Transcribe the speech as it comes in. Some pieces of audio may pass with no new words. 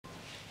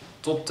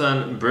top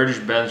 10 British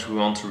bands we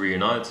want to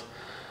reunite.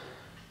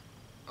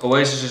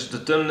 Oasis is the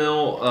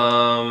thumbnail.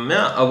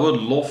 Yeah, I would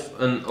love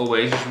an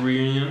Oasis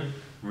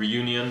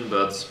reunion,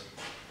 but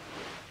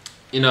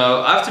you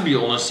know, I have to be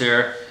honest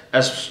here.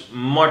 As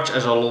much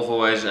as I love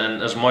Oasis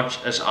and as much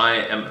as I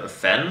am a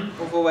fan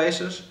of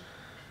Oasis,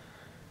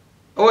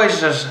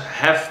 Oasis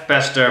have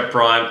passed their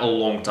prime a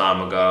long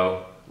time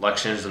ago, like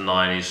since the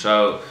 90s.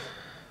 So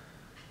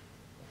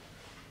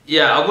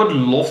yeah, I would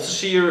love to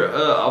see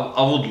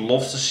I would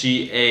love to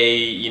see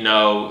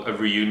a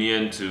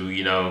reunion to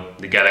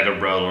the Gallagher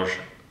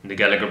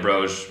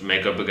Bros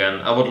make up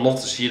again. I would love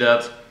to see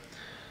that,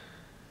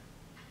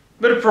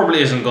 but it probably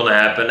isn't gonna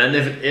happen. And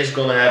if it is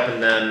gonna happen,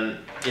 then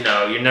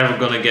you're never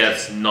gonna get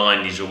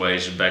 90s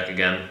Oasis back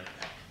again,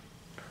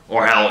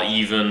 or hell,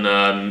 even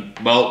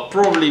well,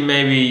 probably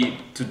maybe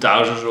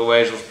 2000s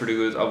Oasis was pretty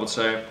good, I would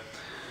say,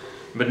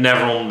 but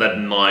never on that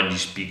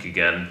 90s peak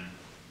again,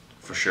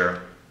 for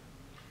sure.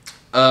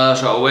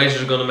 So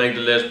Oasis is gonna make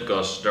the list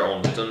because they're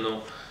on the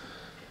thumbnail.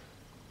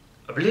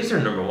 I believe they're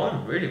number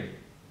 1, really.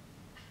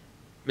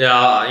 Yeah,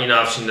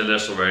 I've seen the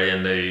list already,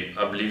 and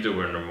I believe they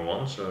were number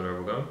 1. So there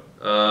we go.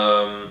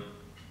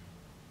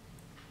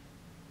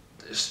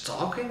 Is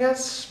Talking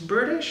Heads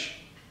British?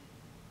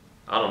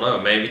 I don't know.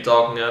 Maybe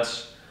Talking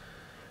Heads.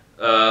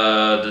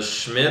 The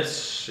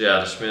Smiths.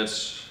 Yeah, the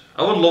Smiths.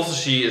 I would love to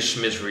see a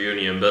Smiths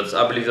reunion, but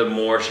I believe that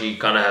Morrissey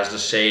kind of has the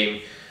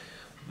same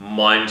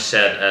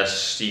mindset as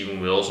Steven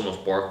Wilson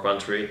of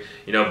Porcupine.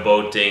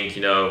 Both think,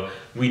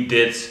 we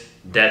did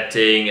that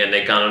thing, and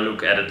they kind of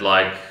look at it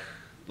like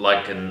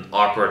an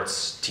awkward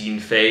teen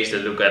phase. They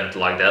look at it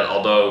like that,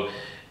 although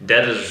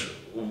that is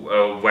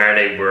where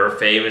they were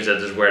famous, that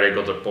is where they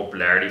got their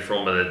popularity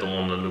from, but they don't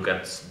want to look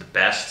at the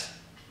past.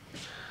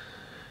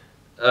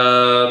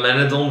 And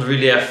I don't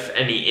really have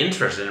any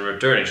interest in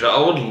returning, so I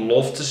would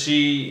love to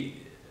see,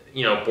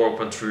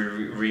 Porcupine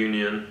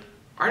reunion.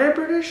 Are they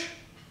British?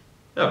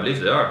 Yeah, I believe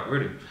they are,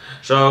 really.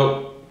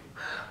 So,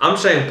 I'm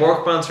saying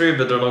Porcupine Tree,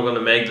 but they're not going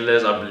to make the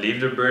list. I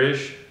believe they're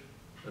British.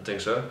 I think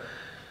so.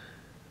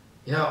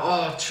 Yeah,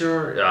 oh,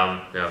 sure.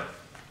 Yeah.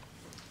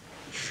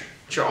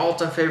 It's your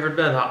all-time favorite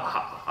band.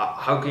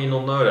 How can you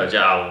not know that?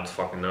 Yeah, I don't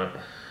fucking know.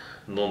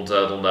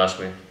 Don't ask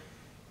me.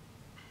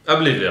 I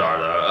believe they are,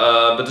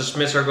 though. But the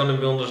Smiths are going to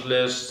be on this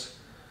list.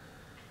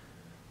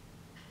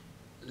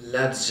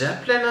 Led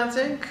Zeppelin, I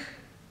think?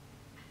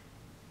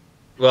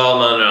 Well,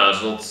 no,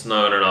 it's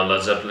not. No.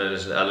 Led Zeppelin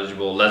is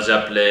eligible. Led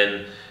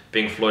Zeppelin,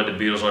 Pink Floyd, the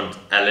Beatles aren't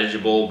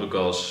eligible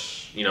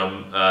because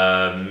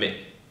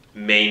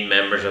main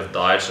members have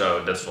died,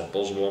 so that's not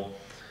possible.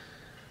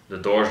 The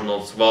Doors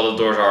not. Well, the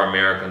Doors are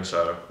American,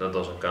 so that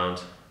doesn't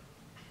count.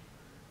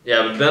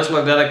 Yeah, but bands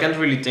like that, I can't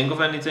really think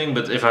of anything.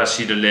 But if I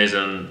see the list,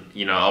 and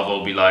I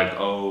will be like,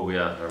 oh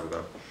yeah, there we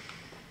go.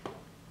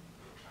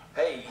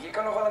 Hey, je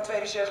kan nog wel een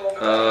tweede chaiselong.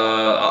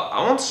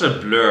 I want to say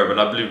Blur, but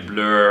I believe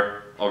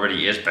Blur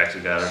already is back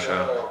together,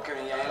 so.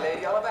 Kunnen jij en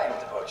Lady allebei met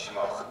de bootjes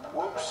omhoog?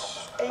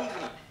 Whoops,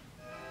 even.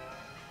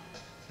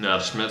 No,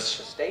 the Smiths.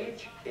 The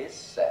stage is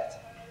set.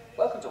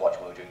 Welcome to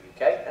WatchMojo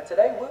UK, and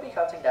today we'll be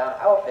counting down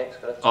our picks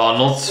for the Oh,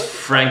 not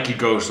Frankie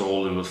Goes to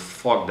Hollywood.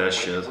 Fuck that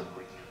shit.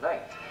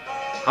 Reunite.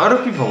 How do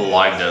people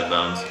like that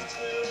band?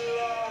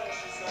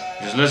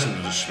 Just listen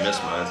to the Smiths,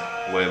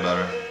 mate. Way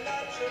better.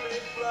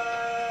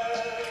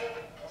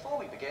 Before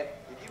we begin,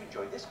 if you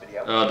enjoyed this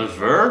video, The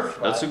Verve,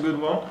 that's a good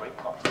one.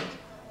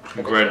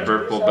 A great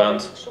Britpop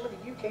band. Some of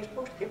the UK's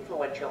most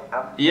influential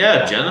and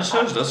Yeah,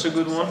 Genesis, that's a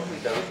good one.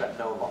 those that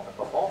no longer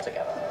perform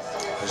together.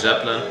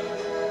 Zeppelin.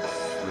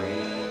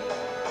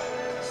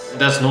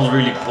 That's not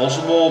really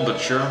possible, but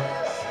sure.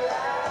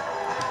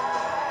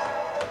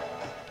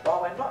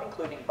 While we're not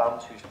including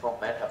bands whose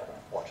frontmen have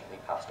unfortunately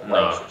passed away,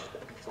 No. such as the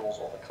Beatles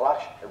or the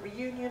Clash, a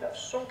reunion of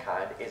some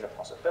kind is a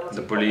possibility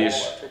The Police.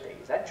 for all of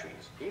today's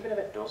entries, even if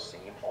it does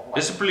seem unlikely.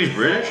 Is the Police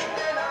British?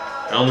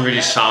 They don't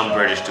really sound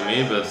British to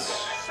me, but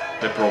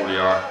they probably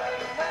are.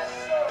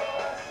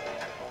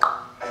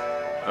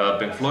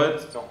 Pink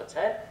Floyd? Number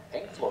 10,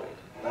 Pink Floyd.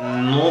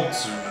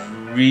 Not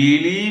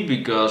really,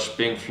 because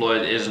Pink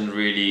Floyd isn't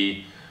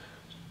really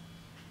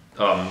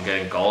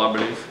getting called, I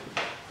believe.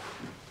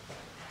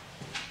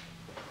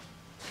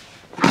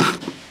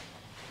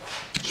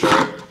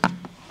 Sorry.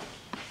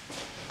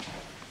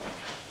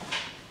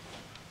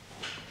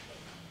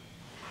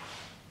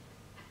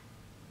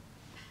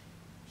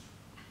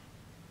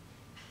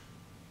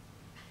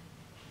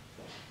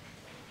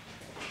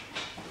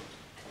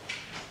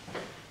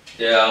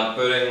 Yeah, I'm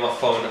putting my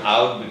phone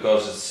out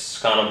because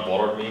it's kind of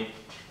bothered me.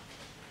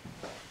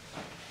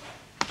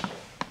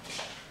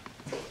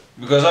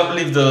 Because I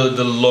believe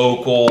the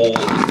local,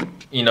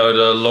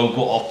 the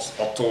local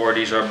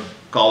authorities are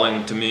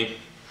calling to me.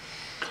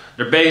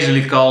 They're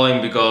basically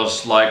calling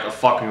because like a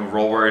fucking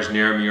robber is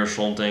near me or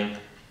something.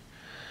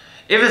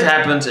 If it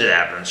happens, it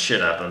happens.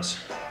 Shit happens.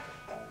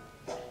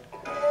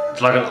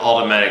 It's like an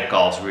automatic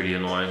call, it's really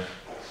annoying.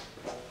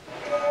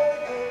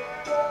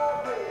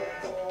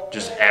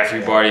 Just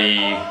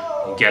everybody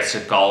gets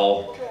a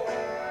call,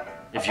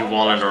 if you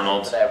want it or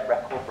not. Their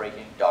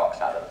record-breaking Dark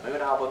Side of the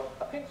Moon album,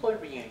 Pink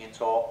Floyd reunion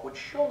tour would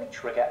surely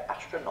trigger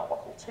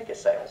astronomical ticket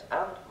sales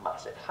and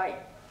massive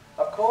hype.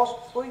 Of course,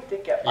 Floyd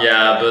did get back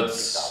Yeah, in but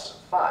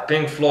 2005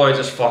 Pink Floyd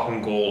is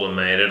fucking golden,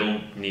 mate. They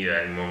don't need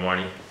any more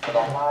money. for the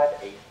Live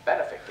Aid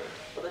benefit gig,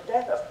 but the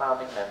death of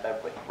founding member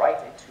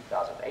Reunite in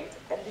 2008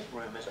 ended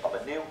rumours of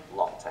a new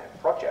long-term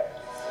project.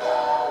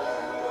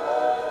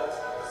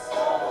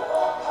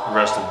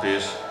 Rest in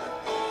peace.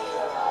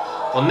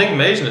 Well, Nick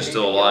Mason is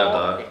still alive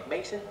though. Nick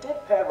Mason did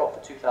pair up for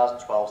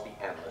 2012's The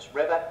Endless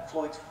River,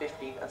 Floyd's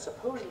 15th and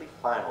supposedly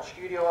final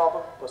studio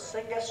album, but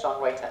singer,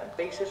 songwriter and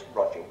bassist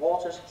Roger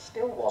Waters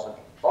still wasn't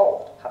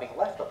involved, having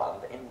left the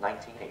band in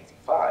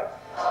 1985.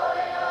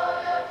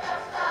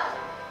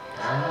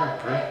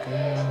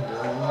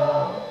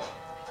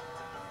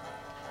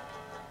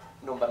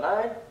 Number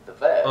 9, The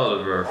Verve. Oh,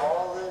 the Verve.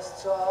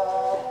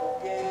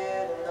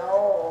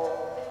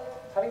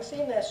 Having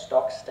seen their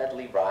stock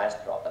steadily rise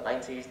throughout the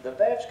 90s, The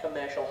Verve's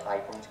commercial high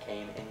point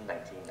came in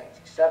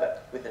 1997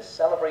 with the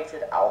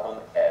celebrated album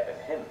Urban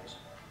Hymns.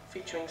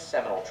 Featuring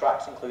seminal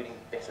tracks including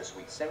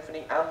Bittersweet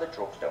Symphony and The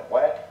Drugs Don't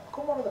Work,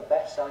 become one of the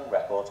best-selling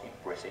records in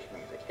British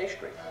music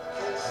history.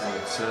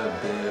 It's a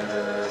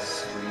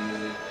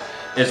bittersweet.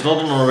 It's not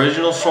an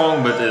original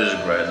song, but it is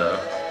great though.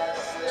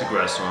 It's a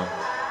great song.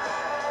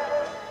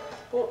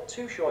 But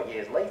 2 short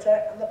years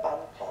later, and the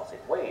band parted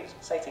ways,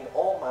 citing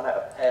all manner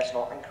of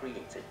personal and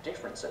creative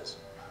differences.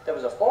 There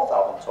was a 4th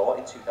album tour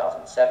in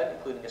 2007,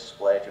 including a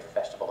splurge of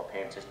festival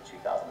appearances in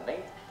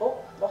 2008, but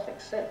nothing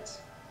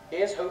since.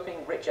 Here's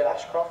hoping Richard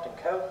Ashcroft and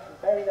co can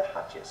bury the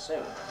hatchet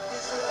soon.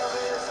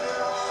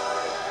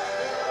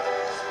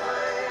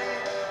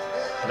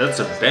 That's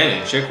a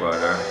banging chick right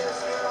there.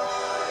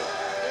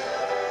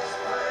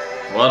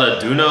 Well, I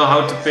do know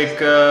how to pick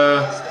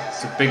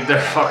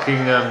their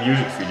fucking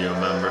music video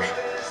members.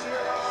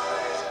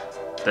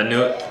 They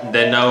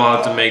know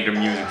how to make their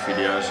music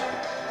videos.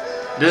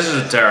 This is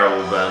a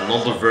terrible band,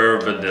 not the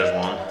Verve, but this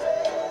one.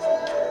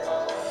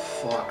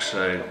 Fuck's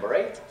sake. Number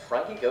 8,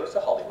 Frankie Goes to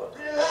Hollywood.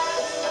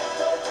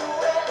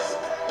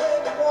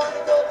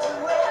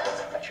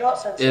 A chart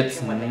It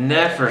sensation when they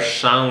never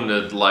first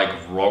sounded like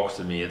rock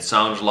to me. It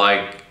sounds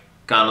like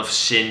kind of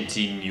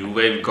synthy new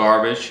wave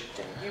garbage.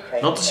 in the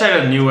UK. Not to say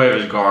that new wave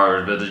is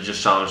garbage, but it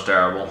just sounds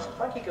terrible.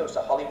 Frankie Goes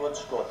to Hollywood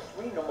scored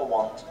 3 number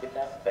 1s with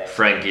their first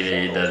Frankie,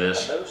 singles, that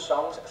is. and those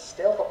songs are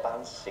still the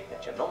band's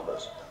signature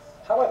numbers.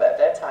 However,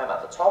 their time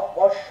at the top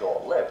was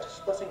short-lived,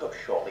 splitting up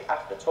shortly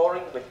after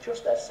touring with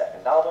just their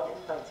 2nd album in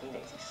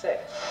 1986.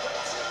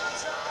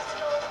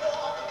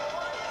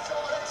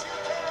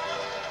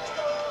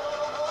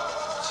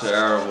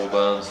 Terrible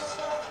band.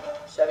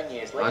 7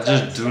 years later, I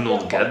just do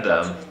not get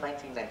them. Johnson's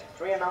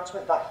 1993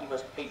 announcement that he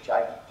was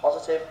HIV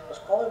positive was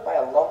followed by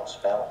a long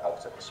spell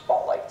out of the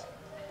spotlight.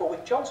 But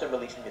with Johnson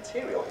releasing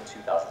material in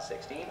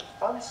 2016,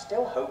 fans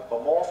still hope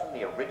for more from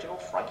the original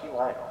Frankie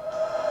lineup.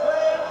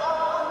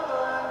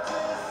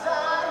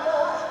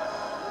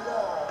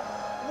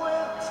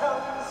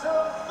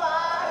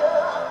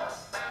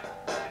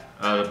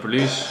 The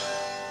Police.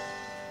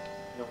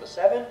 Number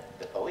 7,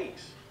 The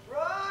Police.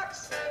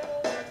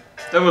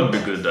 That would be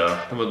good though.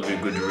 That would be a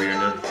good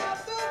reunion.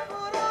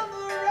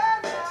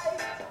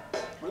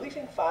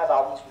 Releasing 5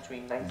 albums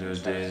between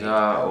 1976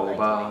 and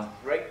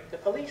 1983, The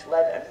Police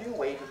led a new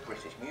wave of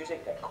British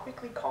music that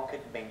quickly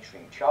conquered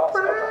mainstream charts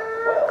around the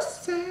world.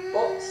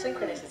 But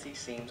synchronicity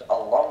seems a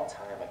long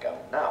time ago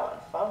now, and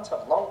fans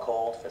have long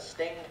called for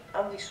Sting,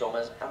 Andy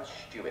Summers and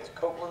Stuart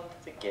Copeland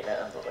to give it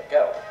another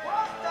go.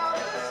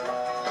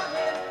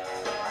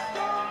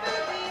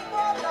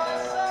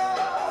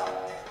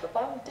 The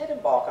band did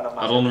embark on a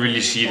I don't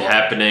really see it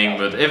happening,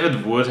 but if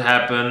it would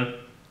happen,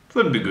 it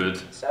would be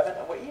good. 7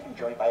 and were even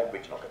joined by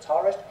original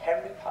guitarist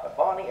Henry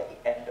Padovani at the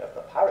end of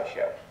the Paris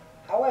show.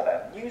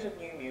 However, news of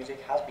new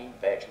music has been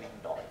virtually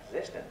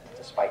non-existent,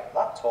 despite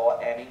that tour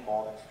earning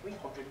more than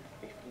 $350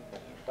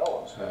 million.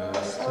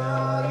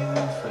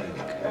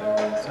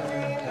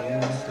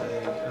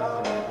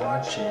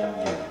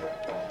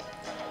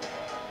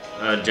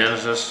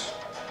 Genesis.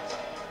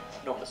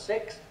 Number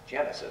 6,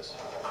 Genesis.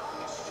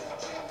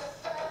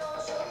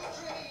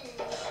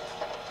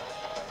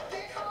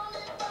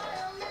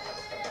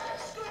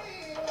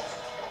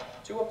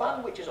 To a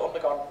band which has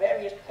undergone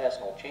various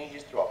personal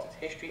changes throughout its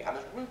history and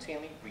has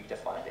routinely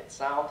redefined its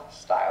sound,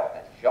 style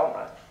and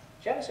genre,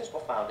 Genesis were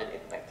founded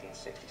in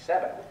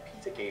 1967 with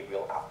Peter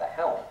Gabriel at the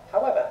helm.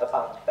 However, the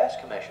band's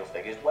best commercial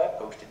figures were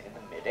posted in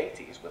the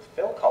mid-80s with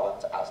Phil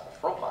Collins as the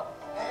frontman.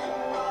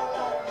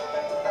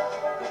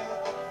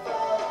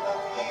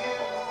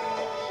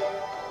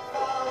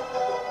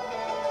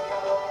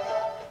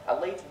 A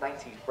late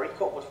 90s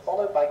breakup was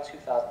followed by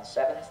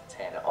 2007's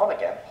Turn It On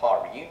Again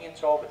part reunion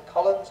tour with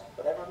Collins,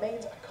 but there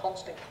remains a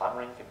constant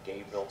clamouring for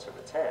Gabriel to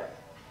return.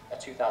 A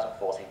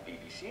 2014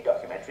 BBC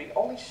documentary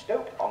only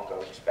stoked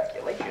ongoing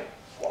speculation.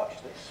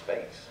 Watch this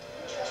space.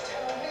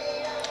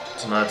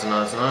 Tonight.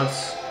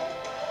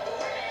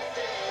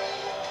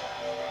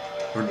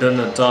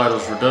 Redundant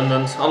titles,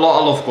 redundant. I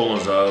love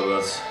Collins though,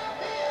 but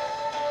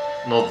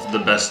not the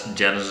best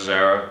Genesis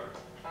era.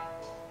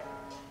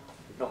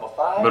 Number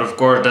 5, But of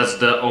course that's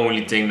the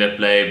only thing they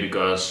play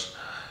because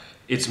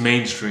it's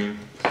mainstream.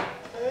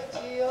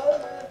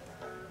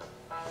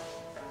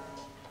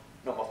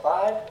 Number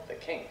 5, the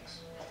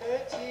Kinks.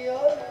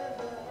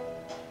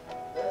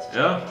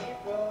 Yeah.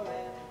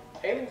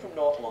 Hailing from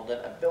North London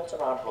and built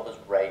around brothers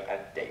Ray and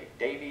Dave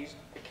Davies,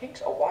 the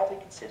Kinks are widely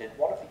considered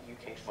one of the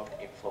UK's most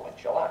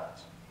influential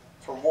acts.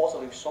 From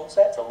Waterloo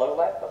Sunset to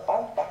Lola, the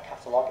band's back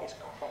catalogue is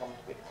crammed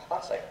with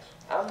classics.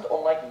 And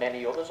unlike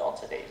many others on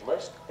today's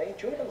list, they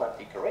enjoyed a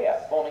lengthy career,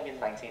 forming in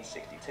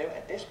 1962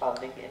 and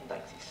disbanding in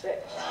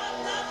 '96.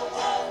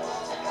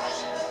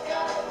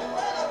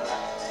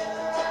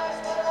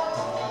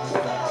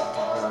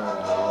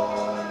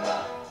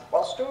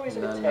 While stories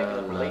of a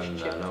turbulent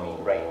relationship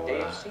between Ray and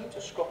Dave seem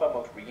to scupper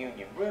most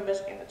reunion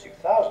rumours in the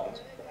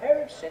 2000s, the pair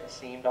have since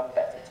seemed on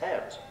better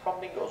terms,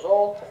 prompting us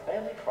all to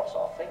firmly cross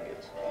our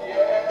fingers.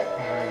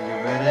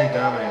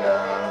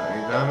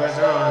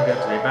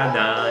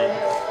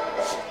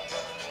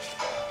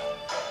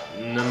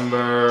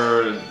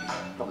 Number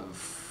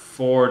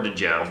 4, The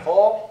Jam. Number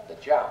 4, The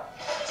Jam.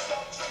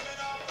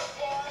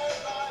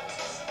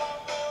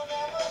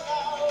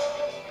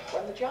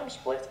 When The Jam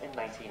split in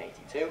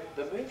 1982,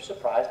 the move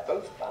surprised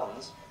both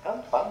fans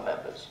and band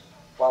members.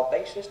 While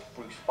bassist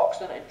Bruce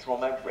Foxton and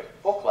drummer Rick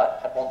Buckler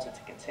had wanted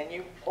to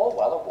continue, Paul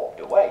Weller walked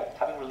away,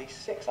 having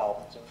released 6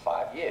 albums in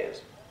 5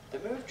 years. The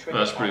move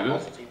triggered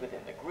animosity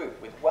within the group,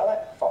 with Weller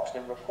and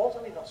Foxton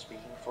reportedly not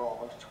speaking for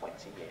almost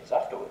 20 years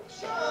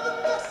afterwards.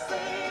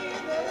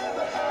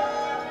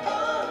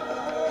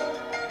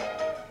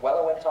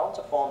 Weller went on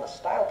to form the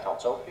Style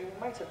Council, who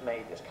might have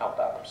made this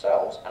countdown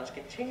themselves, and has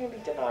continually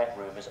denied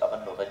rumours of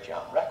another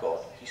Jam record.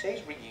 He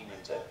says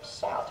reunions are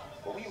sad,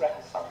 but we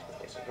reckon fans would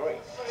disagree.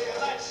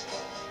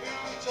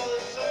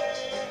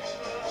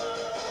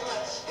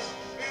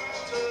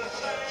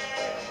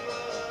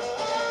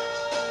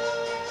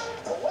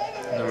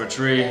 Number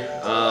 3,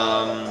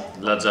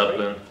 Led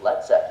Zeppelin.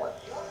 Led Zeppelin.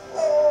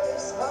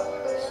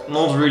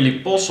 Not really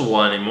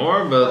possible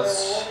anymore, but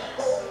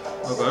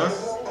okay.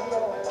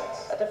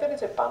 A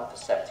definitive band for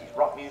 70s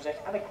rock music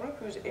and a group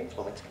whose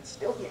influence can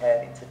still be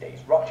heard in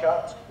today's rock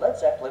charts, Led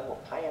Zeppelin were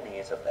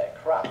pioneers of their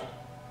craft.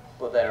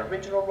 But their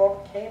original run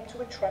came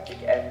to a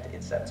tragic end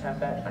in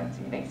September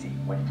 1980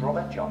 when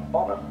drummer John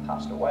Bonham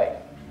passed away.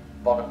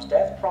 Bonham's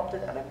death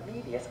prompted an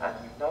immediate and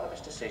unanimous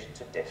decision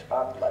to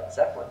disband Led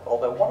Zeppelin,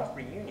 although one-off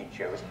reunion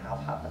shows have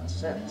happened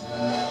since.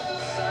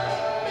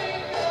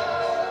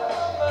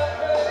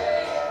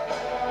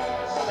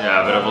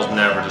 Yeah, but it was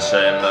never the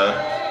same though.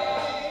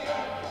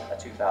 A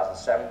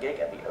 2007 gig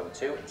at the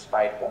O2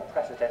 inspired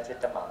unprecedented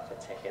demand for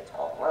tickets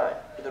online,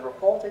 with a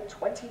reported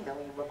 20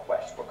 million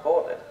requests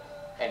recorded.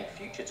 Any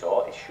future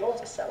tour is sure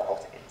to sell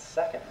out in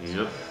seconds.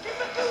 Yep.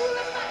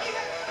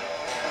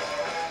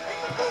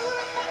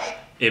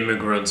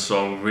 Immigrant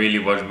Song, really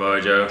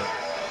WatchMojo.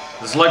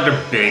 It's like the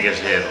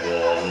biggest hit of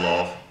all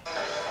love.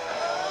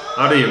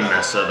 How do you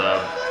mess that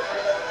up?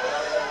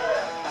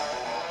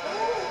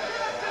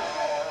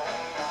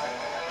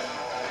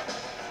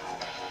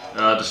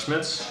 The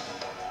Smiths?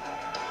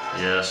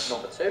 Yes.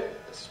 Number 2,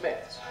 The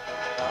Smiths.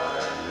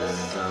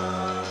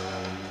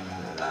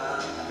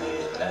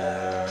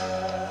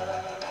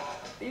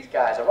 These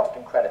guys are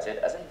often credited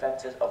as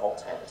inventors of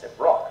alternative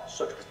rock,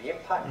 such was the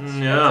impact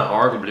yeah,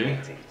 arguably.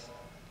 In the 80s.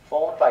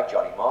 Formed by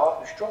Johnny Marr,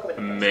 who struck up an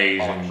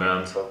amazing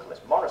band.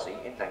 Vocalist Morrissey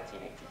in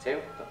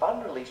 1982, the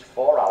band released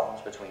 4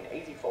 albums between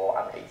 84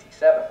 and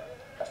 87.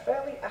 A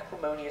fairly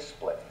acrimonious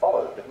split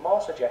followed, with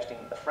Marr suggesting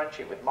that the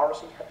friendship with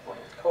Morrissey had run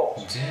its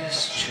course.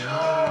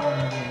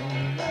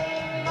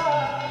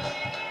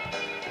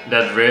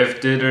 That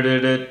riff,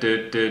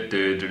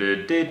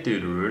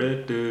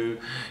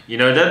 you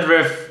know, that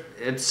riff,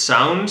 it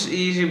sounds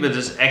easy, but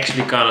it's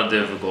actually kind of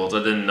difficult.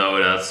 I didn't know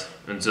that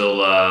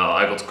until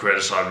I got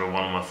criticized by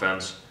one of my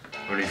fans,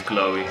 or leave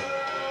Chloe.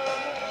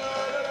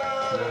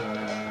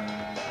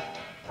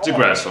 It's a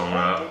great song,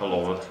 I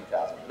love it.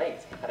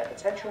 2008, and a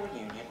potential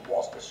reunion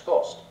was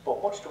discussed,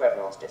 but much to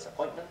everyone's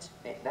disappointment,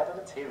 it never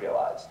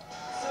materialised.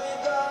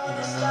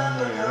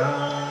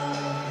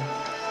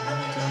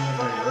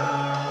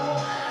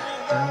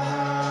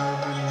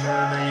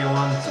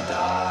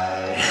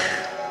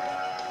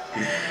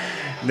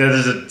 That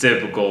is a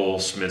typical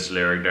Smiths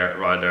lyric there,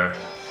 right there.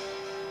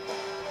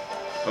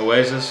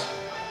 Oasis.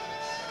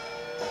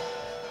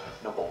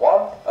 Number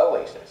 1,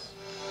 Oasis.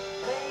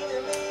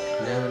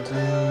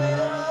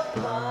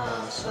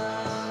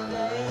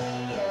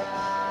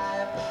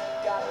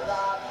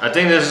 I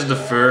think this is the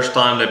first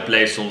time they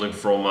play something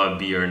from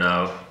Beer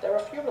now. There are a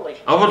few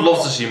relationships. I would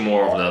love to see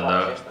more of that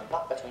though.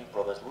 Between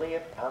brothers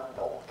Liam and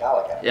Noel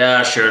Gallagher.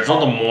 Yeah, sure, it's not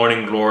the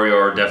Morning Glory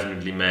or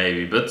definitely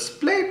maybe, but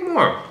play it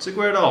more. It's a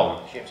great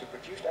album. Ships have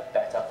produced a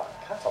better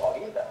back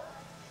catalogue either.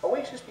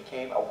 Oasis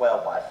became a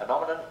worldwide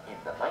phenomenon in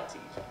the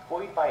 90s,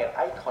 buoyed by an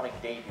iconic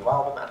debut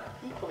album and an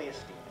equally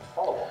esteemed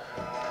follow-up.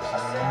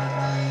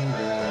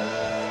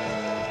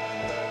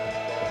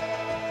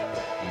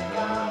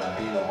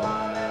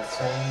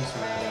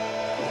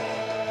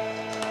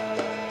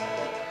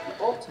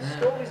 But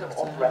stories of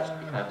unrest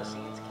behind the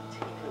scenes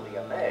continually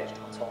emerged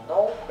until until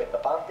Noel quit the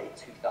band in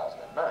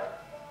 2009.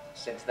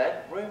 Since then,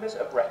 rumours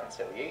of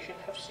reconciliation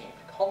have seemed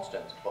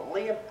constant, but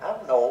Liam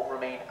and Noel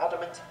remain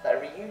adamant that a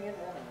reunion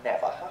will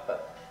never happen.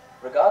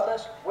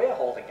 Regardless, we're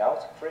holding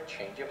out for a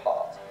change of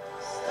heart.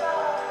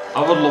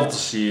 I would love to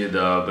see it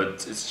though,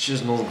 but it's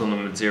just not gonna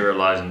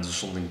materialize into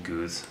something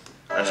good.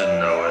 I just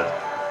know it.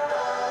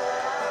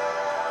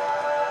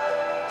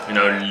 You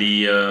know,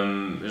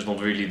 Liam is not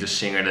really the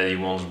singer that he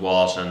once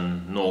was,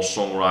 and Noel's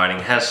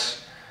songwriting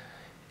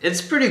it's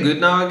pretty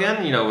good now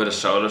again, you know, with the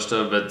solo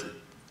stuff, but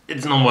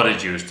it's not what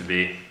it used to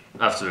be.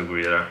 I have to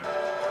agree there.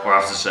 Or I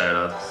have to say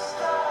that.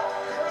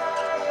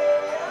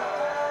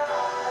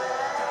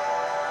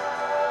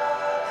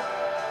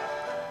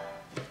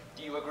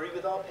 Do you agree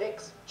with our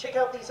picks? Check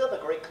out these other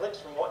great clips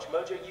from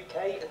WatchMojo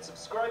UK and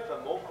subscribe for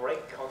more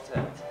great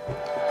content.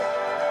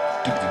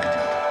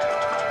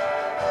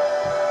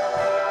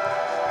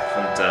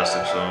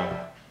 Fantastic song.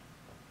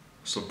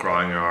 Still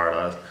crying your heart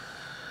out.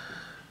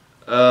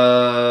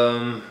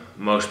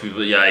 Most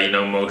people, yeah, you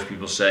know, most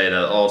people say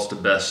that, oh, it's the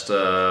best,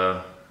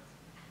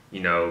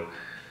 you know,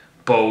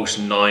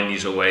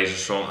 post-90s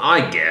Oasis song.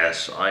 I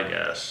guess.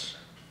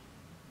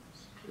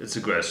 It's a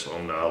great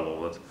song though, I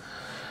love it.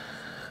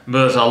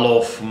 But I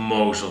love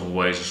most of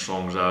Oasis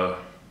songs though.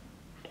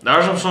 There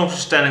are some songs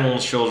Standing on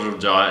the Shoulders of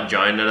Giant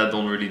that I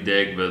don't really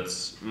dig, but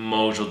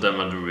most of them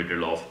I do really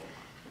love.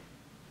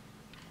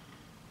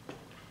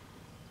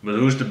 But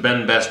who's the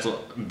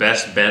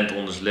best band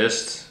on this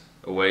list?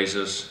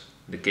 Oasis,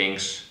 the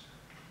Kinks.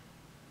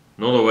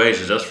 Not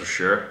Oasis, that's for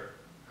sure.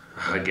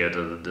 I get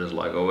that it is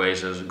like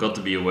Oasis. Got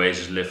to be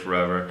Oasis, Live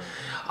Forever.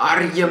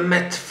 Are you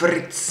met,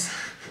 Fritz?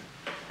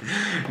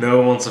 No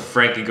one wants a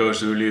Frankie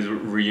Goes Away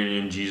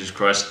reunion, Jesus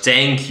Christ.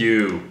 Thank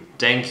you.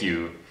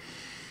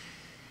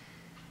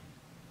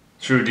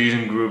 True,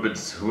 decent group, but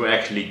who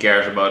actually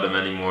cares about them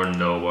anymore?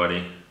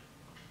 Nobody.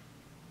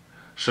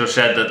 So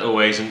sad that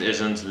Oasis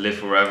isn't Live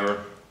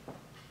Forever.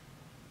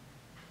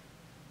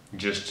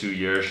 Just 2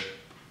 years.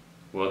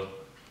 What?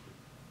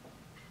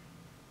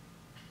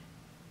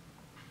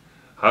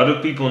 How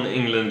do people in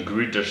England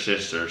greet their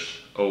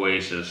sisters?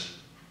 Oasis.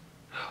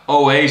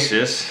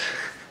 Oasis?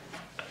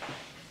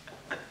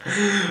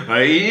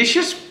 You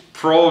should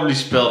probably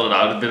spell it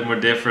out a bit more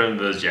different,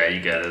 but yeah, you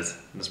get it.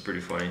 That's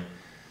pretty funny.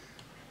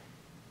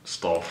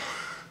 Stop.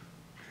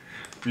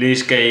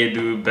 Please, can you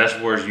do Best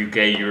Worst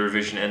UK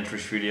Eurovision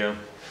entries video?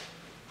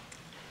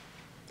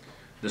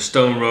 The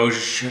Stone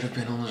Roses should have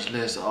been on this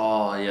list.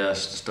 Oh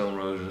yes, the Stone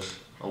Roses.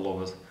 I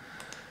love it.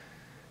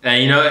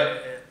 And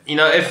you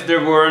know, if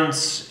there were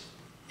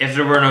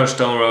no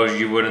Stone Roses,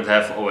 you wouldn't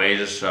have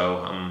Oasis.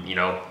 So you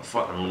know, I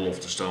fucking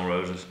love the Stone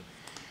Roses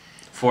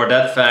for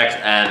that fact,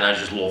 and I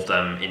just love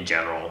them in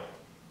general.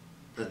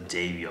 The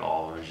debut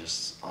album is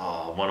just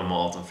one of my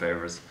all-time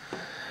favorites.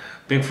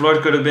 Pink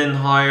Floyd could have been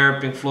higher.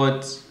 Pink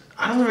Floyd,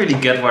 I don't really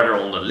get why they're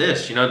on the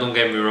list. You know, don't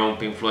get me wrong,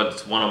 Pink Floyd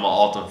is one of my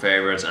all-time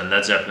favorites, and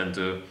Led Zeppelin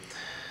too.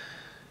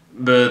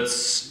 But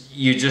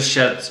you just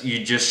said,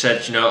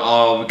 you know,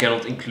 oh, we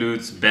cannot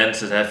include bands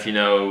that have, you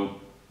know,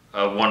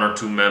 1 or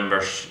 2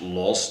 members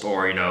lost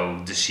or, you know,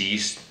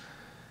 deceased.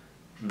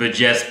 But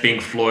yes,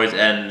 Pink Floyd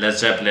and Led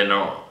Zeppelin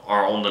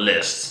are on the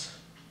list.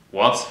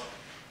 What?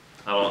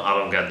 I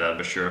don't get that,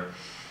 but sure.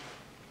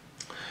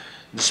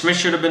 The Smiths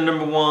should have been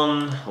number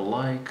 1.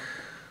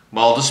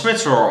 Well, the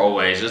Smiths are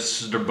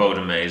Oasis. They're both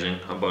amazing.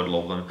 I both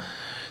love them.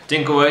 I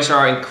think Oasis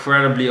are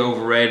incredibly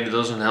overrated. It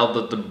doesn't help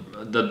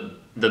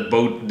that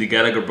both the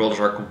Gallagher brothers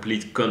are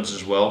complete cunts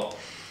as well.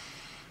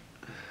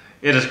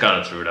 It is kind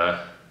of true though.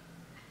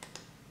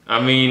 I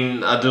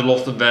mean, I do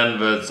love the band,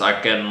 but I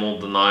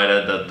cannot deny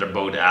that they're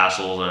both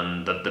assholes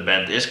and that the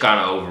band is kind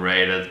of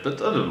overrated.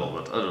 But I do love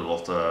it. I do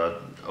love the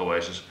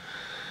Oasis.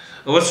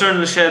 I would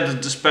certainly say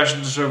that the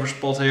Specials deserve a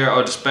spot here.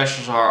 Oh, the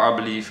Specials are, I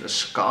believe, a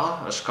ska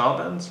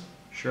band.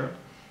 Sure.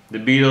 The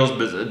Beatles,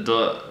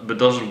 but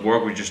does it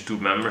work with just 2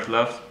 members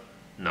left?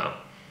 No.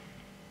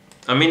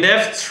 I mean, they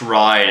have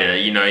tried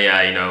it, you know,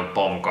 yeah, you know,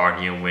 Paul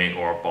McCartney and Wing,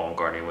 or Paul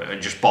McCartney and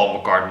Wing, just Paul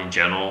McCartney in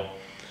general.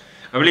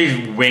 I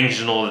believe Wings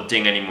isn't all the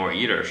thing anymore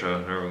either,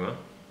 so there we go.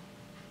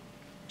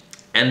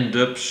 And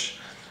Dubs.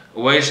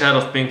 Away ahead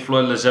of Pink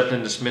Floyd, Led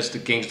Zeppelin, The Smiths, The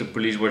Kinks, The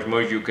Police,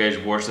 WatchMojo UK is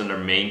worse than their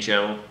main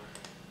channel.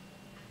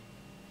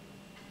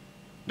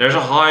 There's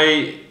a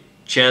high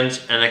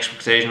chance and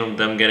expectation of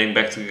them getting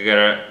back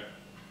together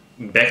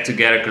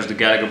because the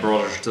Gallagher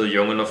brothers are still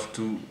young enough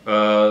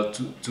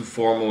to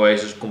form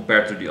Oasis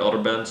compared to the other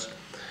bands.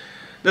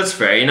 That's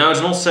fair, you know,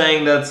 it's not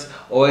saying that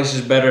Oasis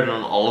is better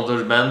than all of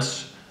those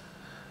bands,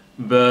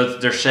 but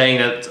they're saying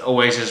that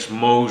Oasis is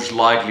most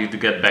likely to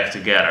get back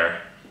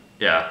together.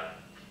 Yeah.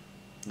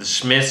 The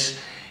Smiths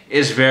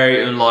is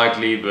very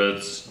unlikely,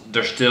 but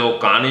they're still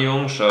kinda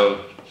young,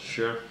 so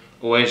sure.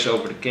 Oasis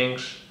over the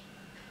Kinks.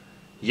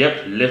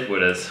 Yep, live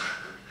with it.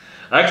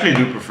 I actually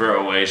do prefer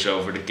Oasis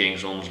over the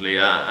Kinks, honestly.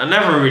 I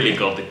never really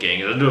got the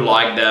Kinks. I do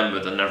like them,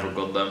 but I never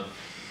got them.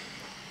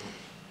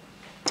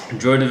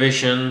 Joy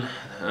Division.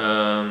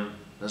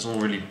 That's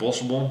not really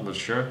possible, but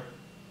sure.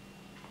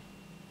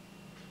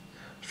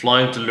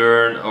 Flying to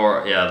Learn,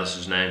 or yeah, that's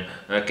his name.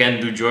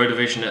 Can't do Joy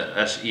Division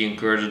as Ian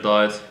Curtis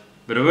died.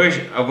 But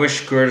I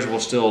wish Curtis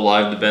was still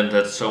alive. The band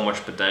had so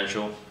much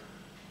potential.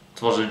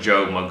 It was a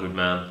joke, my good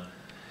man.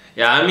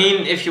 Yeah, I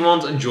mean, if you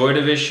want a Joy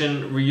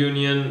Division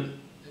reunion,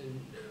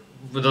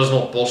 but that's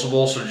not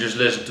possible, so just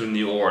listen to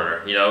New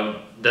Order. You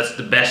know, that's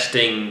the best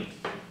thing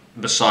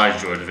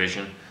besides Joy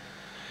Division.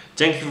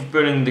 Thank you for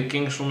putting the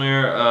Kinks on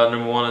here.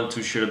 Number 1 and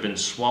 2 should have been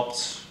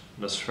swapped.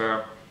 That's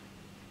fair.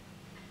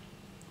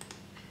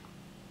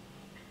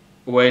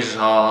 Oasis,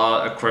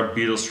 haha, a crap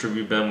Beatles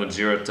tribute band with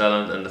zero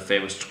talent, and the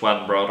famous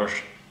Twat Brothers.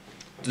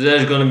 Today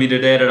is gonna be the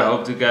day that I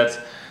hope to get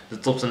the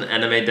top 10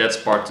 anime deaths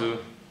part 2.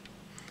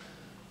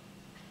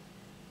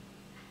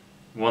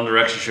 One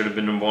Direction should have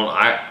been number 1.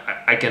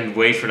 I can't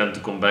wait for them to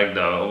come back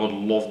though. I would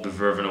love the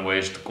Verve and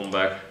Oasis to come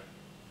back.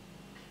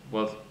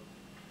 What?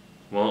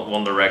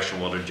 One Direction,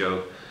 what a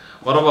joke.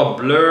 What about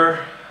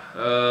Blur?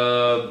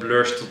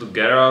 Blur still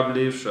together, I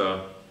believe,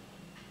 so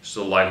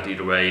still like it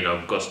either way, you know,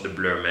 because of the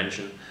Blur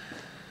mention.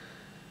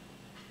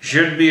 You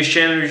shouldn't be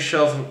ashamed of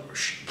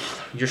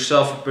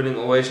yourself for putting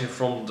Oasis in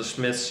front of the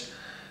Smiths.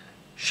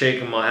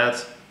 Shaking my head.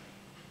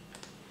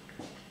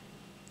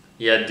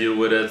 Yeah, deal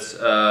with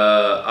it.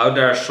 Out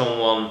there is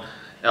someone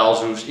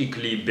else who's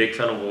equally big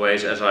fan of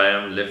Oasis as I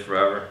am. Live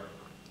forever.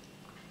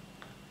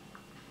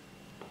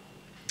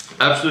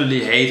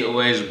 Absolutely hate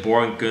Oasis,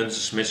 boring cunts.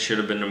 The Smiths should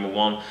have been number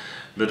 1.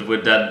 But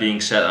with that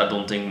being said, I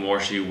don't think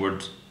Morrissey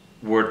would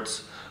work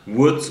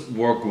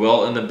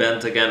well in the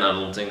band again. I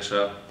don't think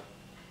so.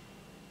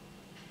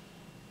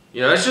 You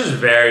know, it's just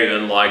very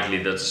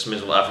unlikely that the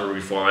Smiths will ever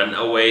reform. And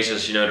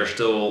Oasis, you know, they're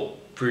still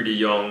pretty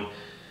young.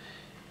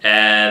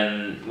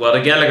 And, well, the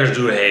Gallaghers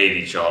do hate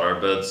each other,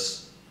 but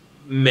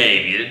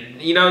maybe.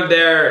 You know,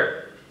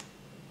 they're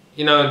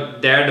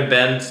the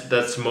band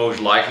that's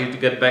most likely to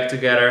get back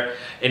together.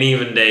 And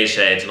even they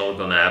say it's not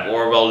gonna happen.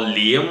 Or, well,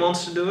 Liam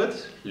wants to do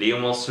it.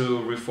 Liam wants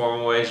to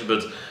reform Oasis,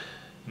 but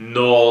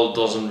Noel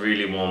doesn't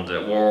really want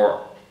it.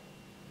 Or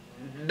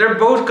they're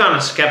both kind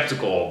of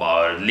skeptical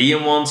about it.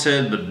 Liam wants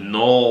it, but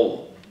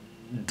Noel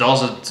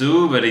does it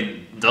too, but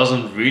he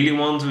doesn't really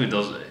want to. He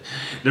doesn't.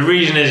 The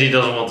reason is he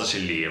doesn't want to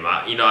see Liam.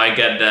 I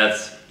get that.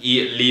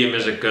 Liam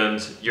is a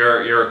cunt.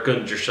 You're a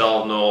cunt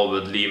yourself, Noel,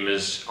 but Liam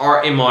is,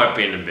 or in my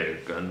opinion, a bigger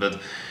cunt. But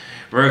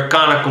we're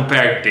kind of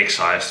comparing dick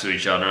size to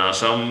each other now,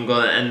 so I'm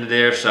gonna end it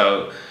there.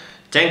 So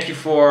thank you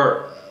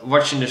for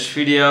watching this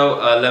video.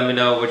 Let me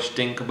know what you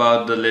think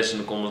about the list in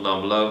the comments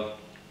down below.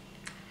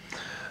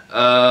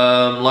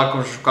 Like,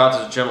 comment, subscribe to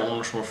the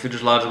channel for more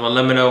videos later. But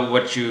let me know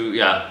what you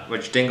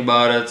think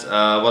about it.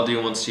 What do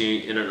you want to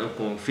see in an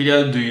upcoming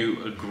video? Do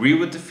you agree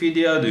with the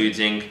video? Do you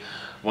think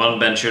one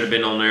band should have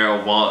been on there, or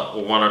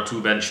one or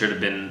two bands should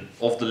have been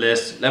off the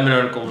list? Let me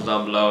know in the comments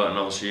down below, and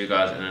I will see you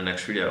guys in the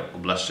next video.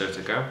 God bless you,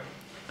 take care,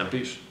 and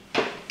peace.